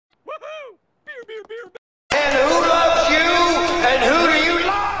And who loves you? And who do you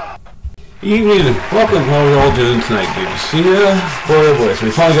love? Evening, welcome. How are you all doing tonight? Good to see ya. Boy, oh boy, so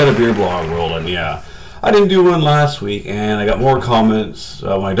we finally got a beer blog rolling. Yeah, I didn't do one last week, and I got more comments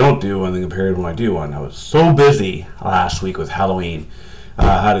when I don't do one than compared to when I do one. I was so busy last week with Halloween.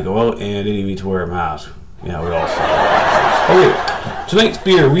 I had to go out and didn't even need to wear a mask. Yeah, we all saw. Okay, tonight's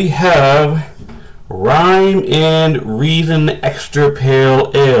beer we have Rhyme and Reason Extra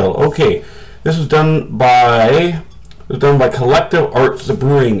Pale Ale. Okay, this was done by Collective Arts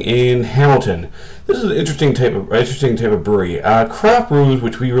Brewing in Hamilton. This is an interesting type of brewery. Craft brews,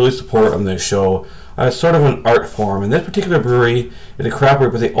 which we really support on this show, is sort of an art form. And this particular brewery is a craft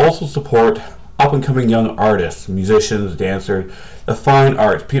brewery, but they also support up-and-coming young artists, musicians, dancers, the fine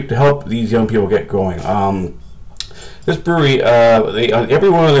arts, to help these young people get going. This brewery, they, on every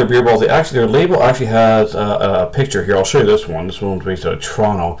one of their beer bottles, their label actually has a picture here. I'll show you this one. This one's based out of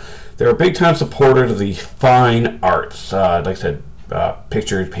Toronto. They're big time supporters of the fine arts, like I said,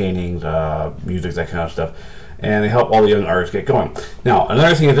 pictures, paintings, music, that kind of stuff. And they help all the young artists get going. Now,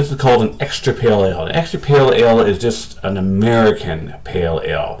 another thing is this is called an extra pale ale. An extra pale ale is just an American pale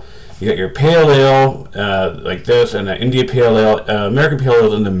ale. You got your pale ale like this, and an India pale ale. American pale ale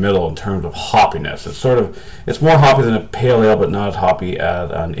is in the middle in terms of hoppiness. It's more hoppy than a pale ale, but not as hoppy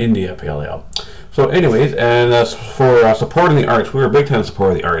as an India pale ale. So, anyways, and as for supporting the arts, we're a big time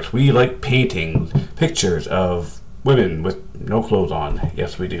supporter of the arts. We like paintings, pictures of women with no clothes on.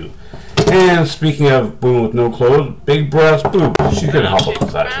 Yes, we do. And speaking of women with no clothes, Big Brass Boop. She's gonna help us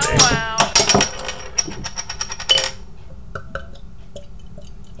with that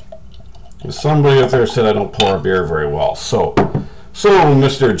today. Somebody out there said I don't pour beer very well. So,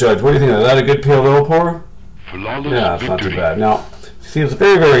 Mr. Judge, what do you think? Is that a good pale ale pour? Yeah, it's not too bad. Now, see, it's a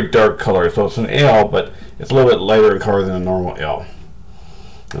very, very dark color, so it's an ale, but it's a little bit lighter in color than a normal ale.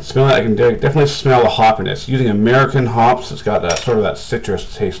 I can definitely smell the hoppiness. Using American hops, it's got that sort of that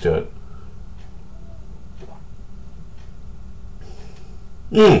citrus taste to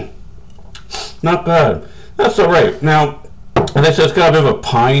it. Not bad. That's all right. Now, and it's got a bit of a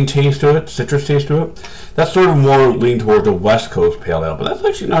pine taste to it, citrus taste to it. That's sort of more lean towards the West Coast pale ale, but that's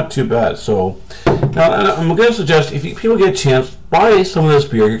actually not too bad. So now I'm going to suggest if people get a chance, buy some of this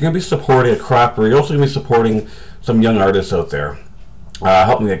beer. You're going to be supporting a craft brewery. You're also going to be supporting some young artists out there,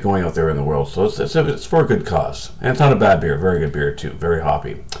 helping get going out there in the world. So it's for a good cause, and it's not a bad beer. Very good beer too. Very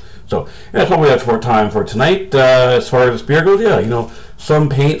hoppy. So that's what we have for time for tonight. As far as this beer goes, yeah, you know, some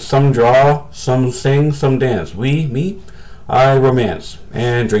paint, some draw, some sing, some dance. I romance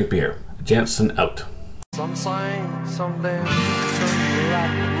and drink beer. Jansen out. Some sing, some dance, some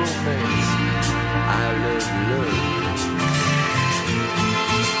rap romance. I love.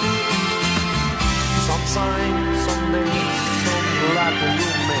 Some sing, some dance, some rap romance.